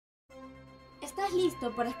¿Estás listo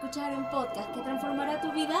para escuchar un podcast que transformará tu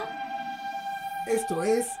vida? Esto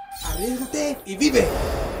es Arriésgate y Vive.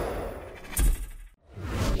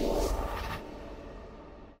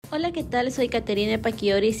 Hola, ¿qué tal? Soy Caterina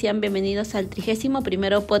Paquiori y sean bienvenidos al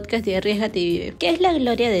 31º podcast de Arriésgate y Vive. ¿Qué es la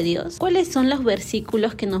gloria de Dios? ¿Cuáles son los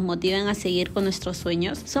versículos que nos motivan a seguir con nuestros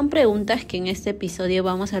sueños? Son preguntas que en este episodio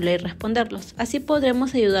vamos a hablar y responderlos. Así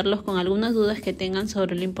podremos ayudarlos con algunas dudas que tengan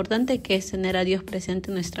sobre lo importante que es tener a Dios presente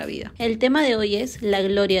en nuestra vida. El tema de hoy es la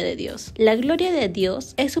gloria de Dios. La gloria de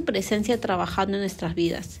Dios es su presencia trabajando en nuestras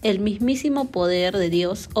vidas, el mismísimo poder de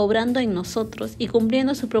Dios obrando en nosotros y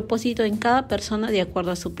cumpliendo su propósito en cada persona de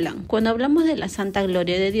acuerdo a su plan. Cuando hablamos de la santa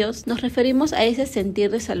gloria de Dios, nos referimos a ese sentir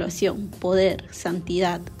de salvación, poder,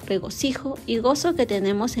 santidad, regocijo y gozo que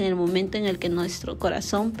tenemos en el momento en el que nuestro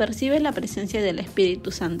corazón percibe la presencia del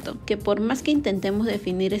Espíritu Santo, que por más que intentemos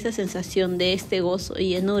definir esa sensación de este gozo y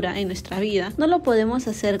llenura en nuestra vida, no lo podemos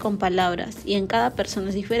hacer con palabras y en cada persona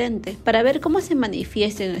es diferente. Para ver cómo se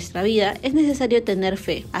manifiesta en nuestra vida es necesario tener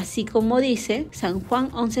fe, así como dice San Juan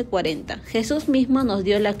 11:40. Jesús mismo nos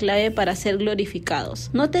dio la clave para ser glorificados.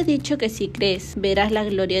 ¿No te he dicho que si crees verás la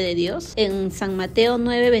gloria de Dios? En San Mateo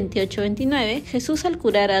 9:28-29, Jesús al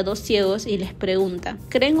curar a 2 ciegos y les pregunta: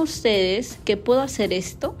 ¿creen ustedes que puedo hacer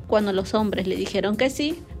esto? Cuando los hombres le dijeron que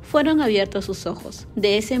sí, fueron abiertos sus ojos.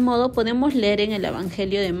 De ese modo podemos leer en el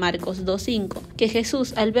Evangelio de Marcos 2:5 que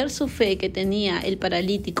Jesús, al ver su fe que tenía el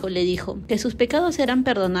paralítico, le dijo que sus pecados eran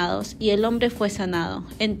perdonados y el hombre fue sanado.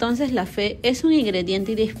 Entonces la fe es un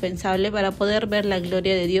ingrediente indispensable para poder ver la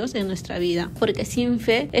gloria de Dios en nuestra vida, porque sin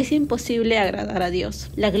fe es imposible agradar a Dios.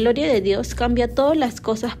 La gloria de Dios cambia todas las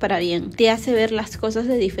cosas para bien, te hace ver las cosas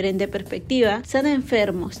de diferente perspectiva, sana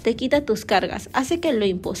enfermos, te quita tus cargas, hace que lo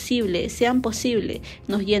imposible sea posible,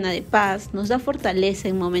 nos llena de paz, nos da fortaleza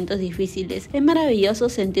en momentos difíciles. Es maravilloso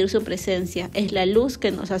sentir su presencia, es la luz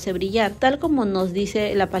que nos hace brillar, tal como nos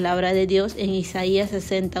dice la palabra de Dios en Isaías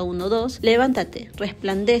 61:2, levántate,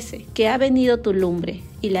 resplandece, que ha venido tu lumbre,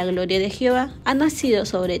 y la gloria de Jehová ha nacido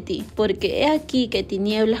sobre ti, porque he aquí que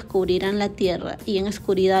tinieblas cubrirán la tierra, y en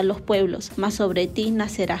oscuridad los pueblos, mas sobre ti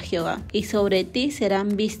nacerá Jehová, y sobre ti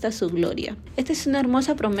serán vistas su gloria. Esta es una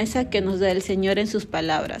hermosa promesa que nos da el Señor en sus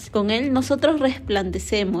palabras. Con Él nosotros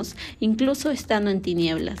resplandecemos, incluso estando en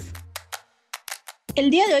tinieblas. El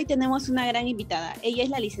día de hoy tenemos una gran invitada. Ella es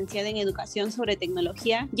la licenciada en Educación sobre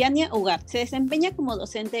Tecnología, Yania Ugart. Se desempeña como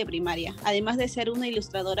docente de primaria, además de ser una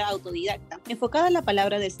ilustradora autodidacta, enfocada en la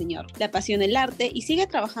palabra del Señor. Le apasiona el arte y sigue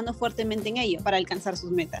trabajando fuertemente en ello para alcanzar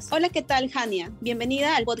sus metas. Hola, ¿qué tal, Yania?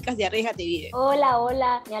 Bienvenida al podcast de Arriésgate y Vive.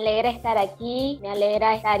 Hola, me alegra estar aquí, me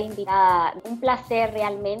alegra estar invitada. Un placer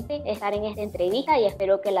realmente estar en esta entrevista y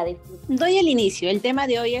espero que la disfruten. Doy el inicio. El tema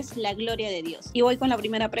de hoy es la gloria de Dios. Y voy con la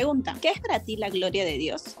primera pregunta. ¿Qué es para ti la gloria de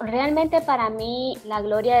Dios? Realmente para mí la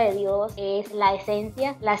gloria de Dios es la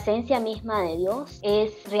esencia misma de Dios,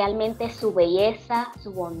 es realmente su belleza,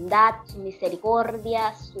 su bondad, su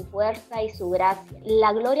misericordia, su fuerza y su gracia.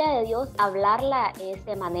 La gloria de Dios, hablarla es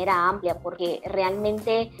de manera amplia porque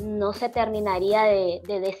realmente no se terminaría de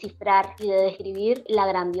descifrar y de describir la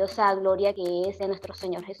grandiosa gloria que es de nuestro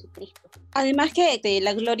Señor Jesucristo. Además que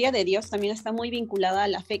la gloria de Dios también está muy vinculada a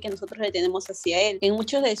la fe que nosotros le tenemos hacia Él. En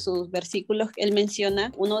muchos de sus versículos Él menciona,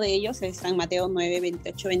 uno de ellos es San Mateo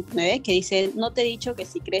 9:28-29, que dice: no te he dicho que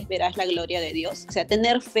si crees verás la gloria de Dios. O sea,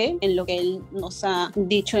 tener fe en lo que Él nos ha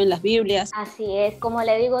dicho en las Biblias. Así es, como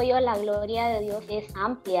le digo yo, la gloria de Dios es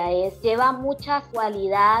amplia, lleva muchas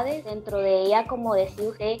cualidades dentro de ella, como decía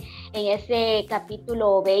usted en ese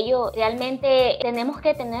capítulo bello. Realmente tenemos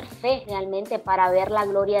que tener fe realmente para ver la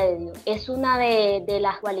gloria de Dios. Es una de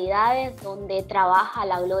las cualidades donde trabaja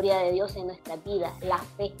la gloria de Dios en nuestra vida, la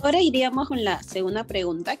fe. Ahora iríamos con la segunda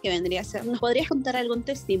pregunta, que vendría a ser: ¿nos podrías contar algún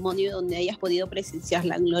testimonio donde hayas podido presenciar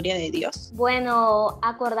la gloria de Dios? Bueno,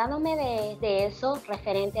 acordándome de eso,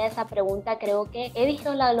 referente a esa pregunta, creo que he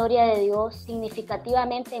visto la gloria de Dios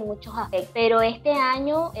significativamente en muchos aspectos, pero este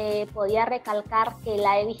año podía recalcar que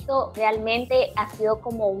la he visto realmente, ha sido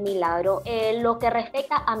como un milagro. Lo que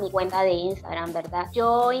respecta a mi cuenta de Instagram, ¿verdad?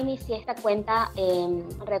 Yo inicié esta cuenta,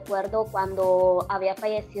 recuerdo cuando había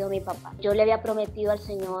fallecido mi papá. Yo le había prometido al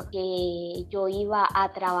Señor que yo iba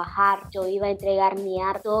a trabajar, yo iba a entregar mi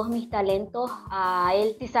arte, todos mis talentos a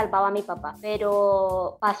Él si salvaba a mi papá.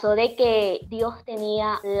 Pero pasó de que Dios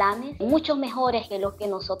tenía planes mucho mejores que los que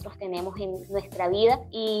nosotros tenemos en nuestra vida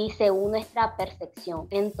y según nuestra percepción.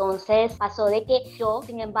 Entonces pasó de que yo,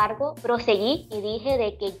 sin embargo, proseguí y dije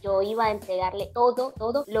de que yo iba a entregarle todo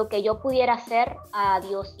lo que yo pudiera hacer a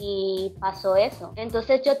Dios, y pasó eso.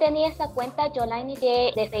 Entonces yo tenía esa cuenta, yo la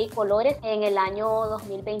inicié de fe y colores en el año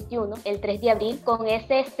 2021, el 3 de abril con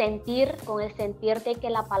ese sentir, con el sentir de que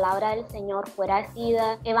la palabra del Señor fuera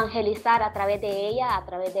decida, evangelizar a través de ella, a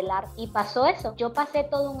través del arte. Y pasó eso. Yo pasé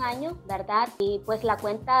todo un año, ¿verdad? Y pues la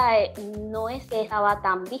cuenta no es que estaba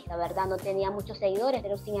tan vista, ¿verdad? No tenía muchos seguidores,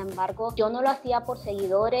 pero sin embargo yo no lo hacía por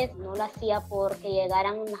seguidores, no lo hacía porque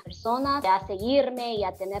llegaran unas personas a seguirme y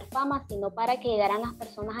a tener fama, sino para que llegaran las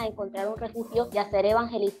personas a encontrar un refugio y a ser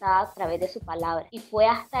evangelizadas a través de su palabra. Y fue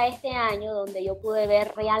hasta este año donde yo pude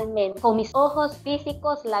ver realmente con mis ojos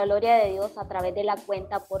físicos la gloria de Dios a través de la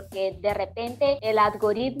cuenta, porque de repente el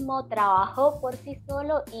algoritmo trabajó por sí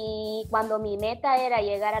solo y cuando mi meta era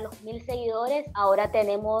llegar a los 1000 seguidores, ahora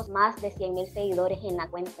tenemos más de 100,000 seguidores en la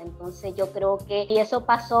cuenta. Entonces yo creo que, y eso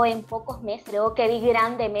pasó en pocos meses, creo que vi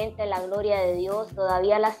grandemente la gloria de Dios,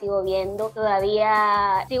 todavía la sigo viendo,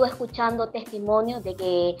 todavía sigo escuchando testimonios de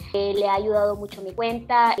que le ha ayudado mucho mi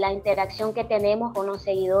cuenta, la interacción que tenemos con los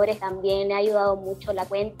seguidores también le ha ayudado mucho la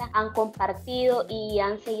cuenta, han compartido y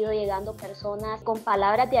han seguido llegando personas con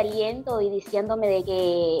palabras de aliento y diciéndome de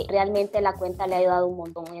que realmente la cuenta le ha ayudado un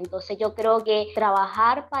montón. Entonces yo creo que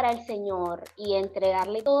trabajar para el Señor y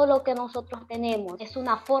entregarle todo lo que nosotros tenemos es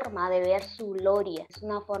una forma de ver su gloria, es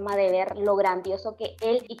una forma de ver lo grandioso que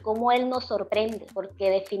Él y cómo Él nos sorprende, porque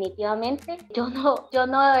definitivamente yo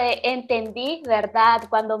no entendí, ¿verdad?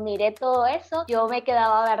 Cuando miré todo eso, yo me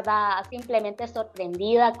quedaba, ¿verdad? Simplemente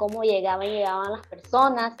sorprendida cómo llegaban las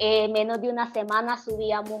personas. Menos de una semana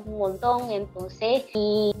subíamos un montón, entonces,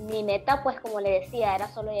 y mi meta, pues como le decía,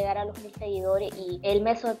 era solo llegar a los 1000 seguidores y Él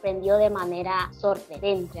me sorprendió de manera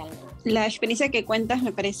sorprendente al menos. La experiencia que cuentas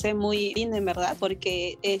me parece muy linda, en verdad,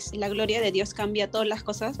 porque es la gloria de Dios cambia todas las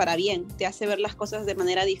cosas para bien, te hace ver las cosas de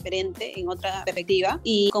manera diferente, en otra perspectiva,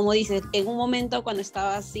 y como dices, en un momento cuando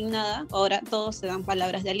estabas sin nada, ahora todos te dan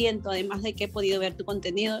palabras de aliento, además de que he podido ver tu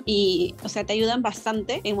contenido y, o sea, te ayudan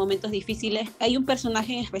bastante en momentos difíciles. Hay un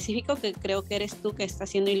personaje en específico que creo que eres tú, que está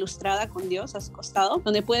siendo ilustrada con Dios a su costado,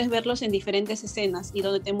 donde puedes verlos en diferentes escenas y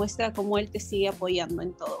donde te muestra cómo Él te sigue apoyando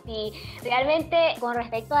en todo. Sí, realmente con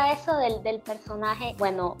respecto a eso del personaje,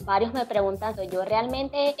 bueno, varios me preguntan, yo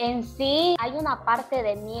realmente en sí hay una parte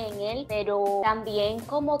de mí en él, pero también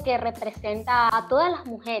como que representa a todas las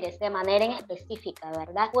mujeres de manera en específica,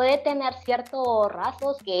 ¿verdad? Puede tener ciertos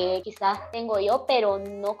rasgos que quizás tengo yo, pero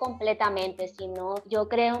no completamente, sino yo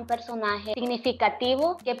creo un personaje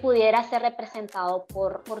significativo que pudiera ser representado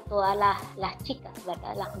por todas las chicas,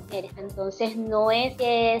 ¿verdad? Las mujeres. Entonces no es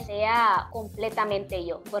que sea completamente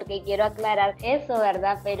yo, porque quiero aclarar eso,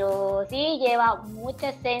 ¿verdad? Pero sí lleva mucha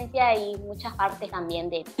esencia y muchas partes también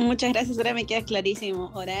de... Muchas gracias, ahora me queda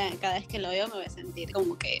clarísimo. Ahora cada vez que lo veo me voy a sentir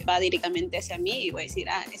como que va directamente hacia mí y voy a decir,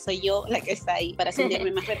 soy yo la que está ahí, para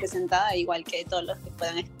sentirme más representada, igual que todos los que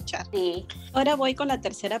puedan escuchar. Sí. Ahora voy con la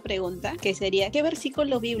tercera pregunta, que sería, ¿qué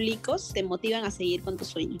versículos bíblicos te motivan a seguir con tu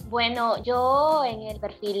sueño? Bueno, yo en el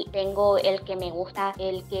perfil tengo el que me gusta,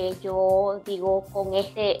 el que yo digo, con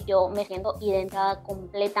este yo me siento identificada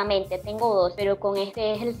completamente. Tengo dos, pero con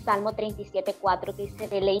este es el Salmo 37:4, que dice: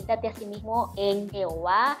 deleítate a sí mismo en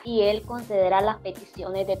Jehová y Él concederá las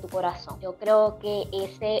peticiones de tu corazón. Yo creo que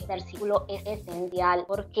ese versículo es esencial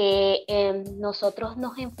porque nosotros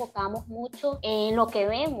nos enfocamos mucho en lo que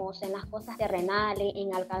vemos, en las cosas terrenales,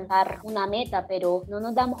 en alcanzar una meta, pero no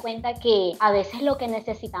nos damos cuenta que a veces lo que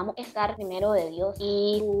necesitamos es dar primero de Dios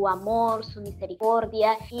y su amor, su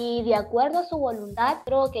misericordia, y de acuerdo a su voluntad.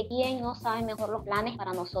 Creo que quien no sabe mejor los planes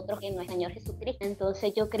para nosotros que nuestro Señor Jesucristo.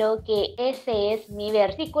 Entonces yo creo que ese es mi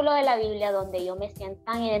versículo de la Biblia donde yo me siento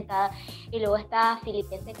tan identificada. Y luego está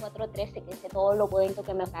Filipenses 4:13, que dice: todo lo puedo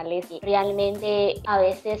que me fortalece. Realmente a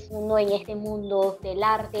veces uno en este mundo del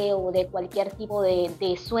arte o de cualquier tipo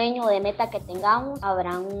de sueño o de meta que tengamos,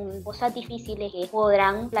 habrán cosas difíciles que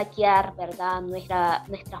podrán flaquear, ¿verdad?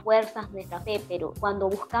 Nuestras fuerzas, nuestra fe, pero cuando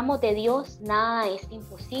buscamos de Dios, nada es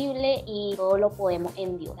imposible y todo lo podemos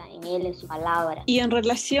en Dios, en Él, en su palabra. Y en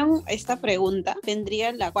relación a esta pregunta,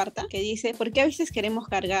 vendría la cuarta, que dice: ¿por qué a veces queremos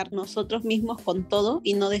cargar nosotros mismos con todo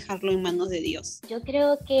y no dejarlo en manos de Dios? Yo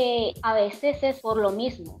creo que a veces es por lo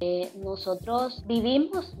mismo. Nosotros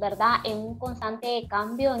vivimos, ¿verdad?, en un constante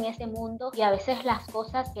cambio en ese mundo y a veces las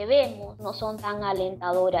cosas que vemos no son tan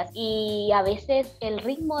alentadoras y a veces el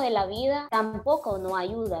ritmo de la vida tampoco nos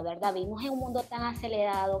ayuda, ¿verdad? Vivimos en un mundo tan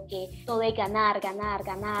acelerado que todo es ganar, ganar,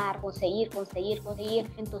 ganar, conseguir.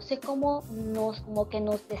 Entonces como que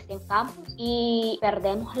nos desenfamos y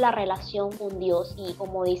perdemos la relación con Dios y,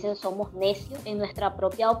 como dicen, somos necios en nuestra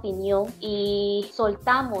propia opinión y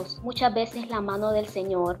soltamos muchas veces la mano del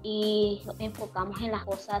Señor y nos enfocamos en las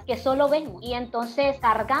cosas que solo vemos y entonces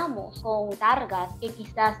cargamos con cargas que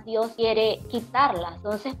quizás Dios quiere quiere quitarlas.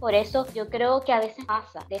 Entonces por eso yo creo que a veces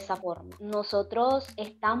pasa de esa forma. Nosotros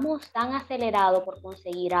estamos tan acelerados por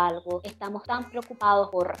conseguir algo, estamos tan preocupados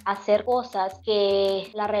por hacer cosas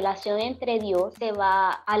que la relación entre Dios se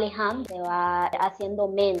va alejando, se va haciendo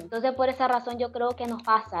menos. Entonces por esa razón yo creo que nos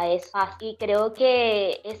pasa eso. Y creo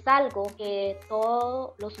que es algo que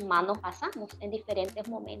todos los humanos pasamos en diferentes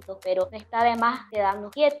momentos, pero no está de más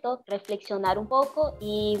quedarnos quietos, reflexionar un poco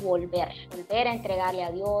y volver a entregarle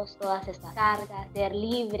a Dios todas estas cargas, ser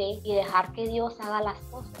libre y dejar que Dios haga las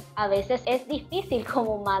cosas. A veces es difícil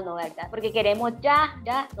como humano, ¿verdad? Porque queremos ya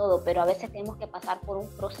todo, pero a veces tenemos que pasar por un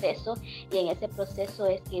proceso y en ese proceso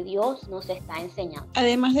es que Dios nos está enseñando.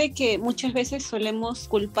 Además de que muchas veces solemos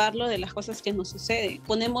culparlo de las cosas que nos suceden.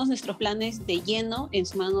 Ponemos nuestros planes de lleno en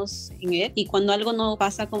sus manos en Él y cuando algo no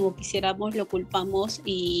pasa como quisiéramos lo culpamos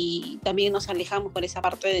y también nos alejamos por esa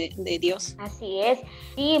parte de Dios. Así es.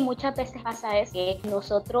 Y muchas veces pasa es que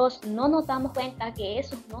nosotros no nos damos cuenta que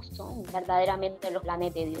esos no son verdaderamente los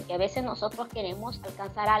planes de Dios. Que a veces nosotros queremos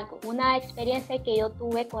alcanzar algo. Una experiencia que yo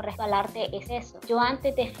tuve con respecto al arte es eso. Yo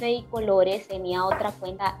antes de Fe y Colores tenía otra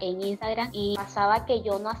cuenta en Instagram y pasaba que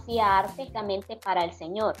yo no hacía arte exactamente para el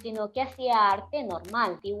Señor, sino que hacía arte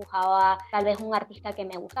normal. Dibujaba tal vez un artista que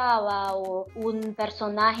me gustaba o un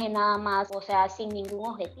personaje nada más, o sea, sin ningún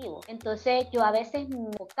objetivo. Entonces yo a veces me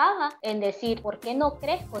enfocaba en decir, ¿por qué no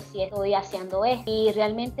crezco si estoy haciendo esto? Y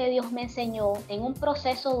realmente Dios me enseñó, en un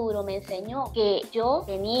proceso duro me enseñó que yo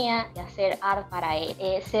tenía que hacer arte para Él,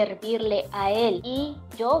 servirle a Él y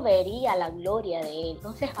yo vería la gloria de Él.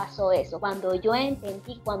 Entonces pasó eso. Cuando yo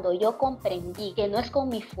entendí, cuando yo comprendí que no es con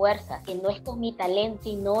mi fuerza, que no es con mi talento,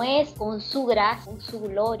 sino es con su gracia, con su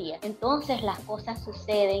gloria, entonces las cosas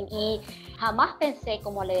suceden y jamás pensé,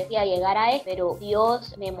 como le decía, llegar a Él, pero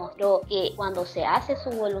Dios me mostró que cuando se hace su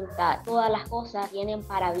voluntad, todas las cosas vienen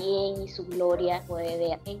para bien y su gloria puede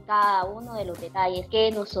ver en cada uno de los detalles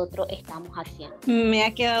que nosotros estamos haciendo. Me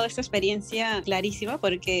ha quedado esta experiencia clarísima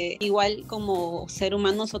porque igual como ser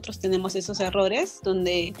humano nosotros tenemos esos errores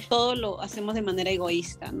donde todo lo hacemos de manera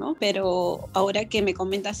egoísta, ¿no? Pero ahora que me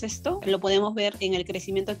comentas esto, lo podemos ver en el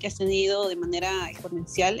crecimiento que has tenido de manera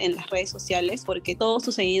exponencial en las redes sociales porque todos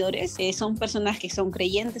tus seguidores son personas que son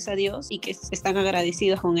creyentes a Dios y que están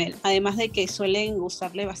agradecidos con Él. Además de que suelen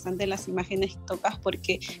gustarle bastante las imágenes que tocas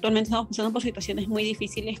porque realmente estamos pasando por situaciones muy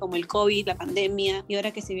difíciles como el COVID, la pandemia y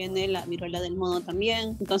ahora que se viene la viruela del mono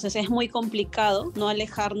también. Entonces es muy complicado no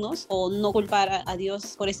alejarnos o no culpar a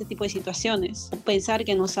Dios por este tipo de situaciones o pensar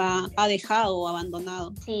que nos ha dejado o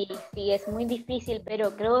abandonado. Sí, es muy difícil,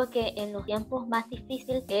 pero creo que en los tiempos más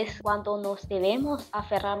difíciles es cuando nos debemos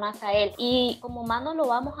aferrar más a Él y como humanos lo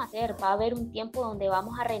vamos a hacer, va a haber un tiempo donde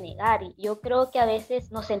vamos a renegar y yo creo que a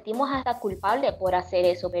veces nos sentimos hasta culpables por hacer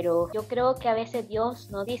eso, pero yo creo que a veces Dios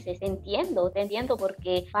nos dice, te entiendo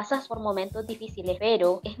porque pasas por momentos difíciles,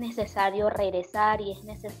 pero es necesario regresar y es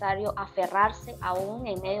necesario aferrarse aún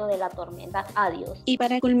en medio de la tormenta a Dios. Y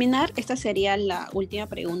para culminar, esta sería la última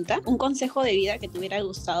pregunta. Un consejo de vida que te hubiera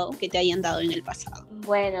gustado que te hayan dado en el pasado.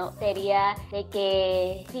 Bueno, sería de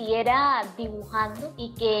que siguiera dibujando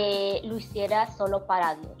y que lo hiciera solo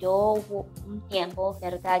para Dios. Yo hubo un tiempo,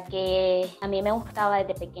 ¿verdad? Que a mí me gustaba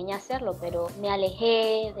desde pequeña hacerlo, pero me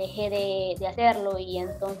alejé, dejé de hacerlo y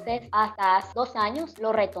entonces hasta hace 2 años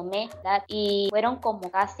lo retomé, ¿verdad? Y fueron como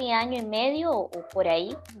casi año y medio o por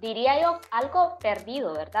ahí. Diría yo algo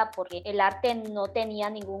perdido, ¿verdad? Porque el arte no tenía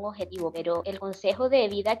ningún objetivo, pero el consejo de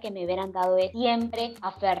vida que me hubieran dado es siempre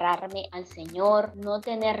aferrarme al Señor, no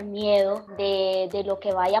tener miedo de lo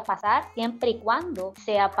que vaya a pasar, siempre y cuando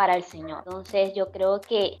sea para el Señor. Entonces yo creo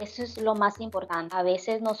que eso es lo más importante. A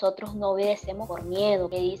veces nosotros no obedecemos por miedo,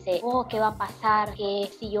 que dice, ¿qué va a pasar? Que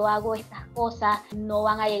si yo hago estas cosas no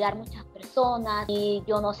van a llegar muchas personas y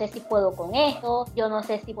yo no sé si puedo con esto, yo no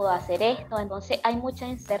sé si puedo hacer esto. Entonces hay mucha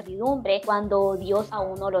incertidumbre cuando Dios a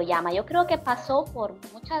uno lo llama. Yo creo que pasó por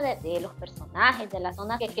muchas de los personajes, de las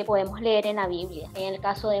zonas que podemos leer en la Biblia. En el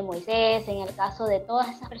caso de Moisés, en el caso de todas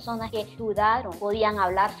esas personas que dudaron, podían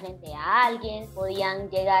hablar frente a alguien, podían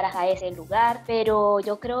llegar a ese lugar, pero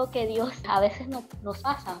yo creo que Dios a veces nos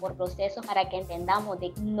pasa por procesos para que entendamos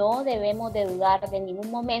de que no debemos de dudar de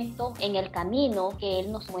ningún momento en el camino que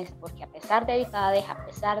Él nos muestra, porque a pesar de dificultades, a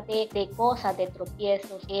pesar de cosas, de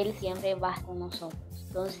tropiezos, Él siempre va con nosotros.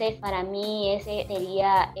 Entonces, para mí ese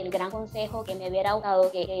sería el gran consejo que me hubiera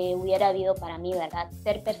gustado que hubiera habido para mí, ¿verdad?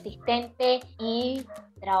 Ser persistente y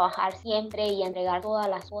trabajar siempre y entregar todas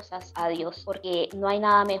las cosas a Dios, porque no hay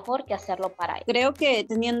nada mejor que hacerlo para Él. Creo que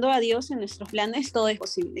teniendo a Dios en nuestros planes todo es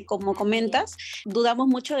posible. Como comentas, dudamos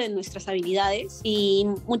mucho de nuestras habilidades y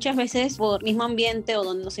muchas veces por mismo ambiente o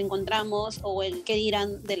donde nos encontramos o el qué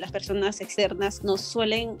dirán de las personas externas nos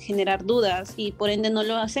suelen generar dudas y por ende no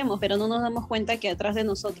lo hacemos, pero no nos damos cuenta que atrás de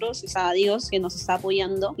nosotros está Dios que nos está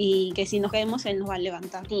apoyando y que si nos caemos Él nos va a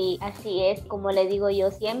levantar. Sí, así es. Como le digo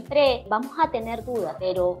yo, siempre vamos a tener dudas,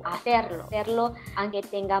 pero hacerlo, aunque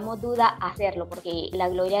tengamos duda, hacerlo, porque la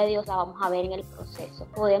gloria de Dios la vamos a ver en el proceso.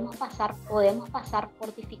 Podemos pasar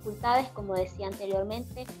por dificultades, como decía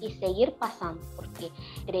anteriormente, y seguir pasando, porque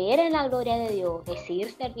creer en la gloria de Dios,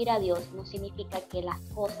 decidir servir a Dios, no significa que las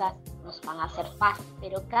cosas nos van a ser fáciles,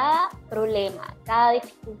 pero cada problema, cada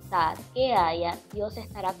dificultad que haya, Dios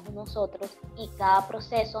estará con nosotros y cada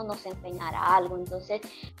proceso nos enseñará algo. Entonces,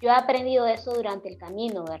 yo he aprendido eso durante el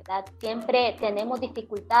camino, ¿verdad? Siempre tenemos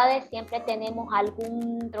dificultades, siempre tenemos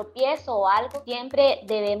algún tropiezo o algo, siempre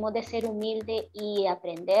debemos de ser humildes y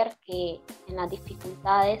aprender que en las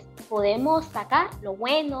dificultades podemos sacar lo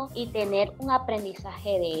bueno y tener un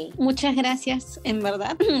aprendizaje de ello. Muchas gracias, en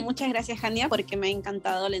verdad. Muchas gracias, Jania, porque me ha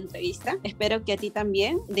encantado la entrevista. Espero que a ti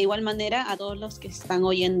también, de igual manera a todos los que están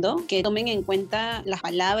oyendo, que tomen en cuenta las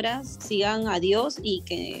palabras, sigan a Dios y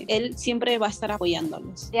que Él siempre va a estar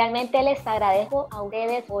apoyándolos. Realmente les agradezco a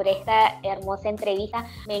ustedes por esta hermosa entrevista.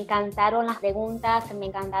 Me encantaron las preguntas, me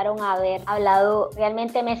encantaron haber hablado.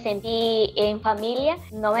 Realmente me sentí en familia,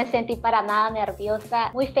 no me sentí para nada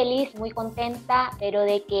nerviosa, muy feliz, muy contenta, pero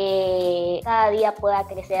de que cada día pueda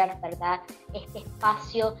crecer, ¿verdad? Este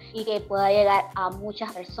espacio y que pueda llegar a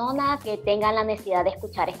muchas personas que tengan la necesidad de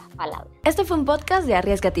escuchar estas palabras. Este fue un podcast de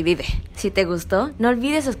Arriésgate y Vive. Si te gustó, no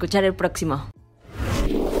olvides escuchar el próximo.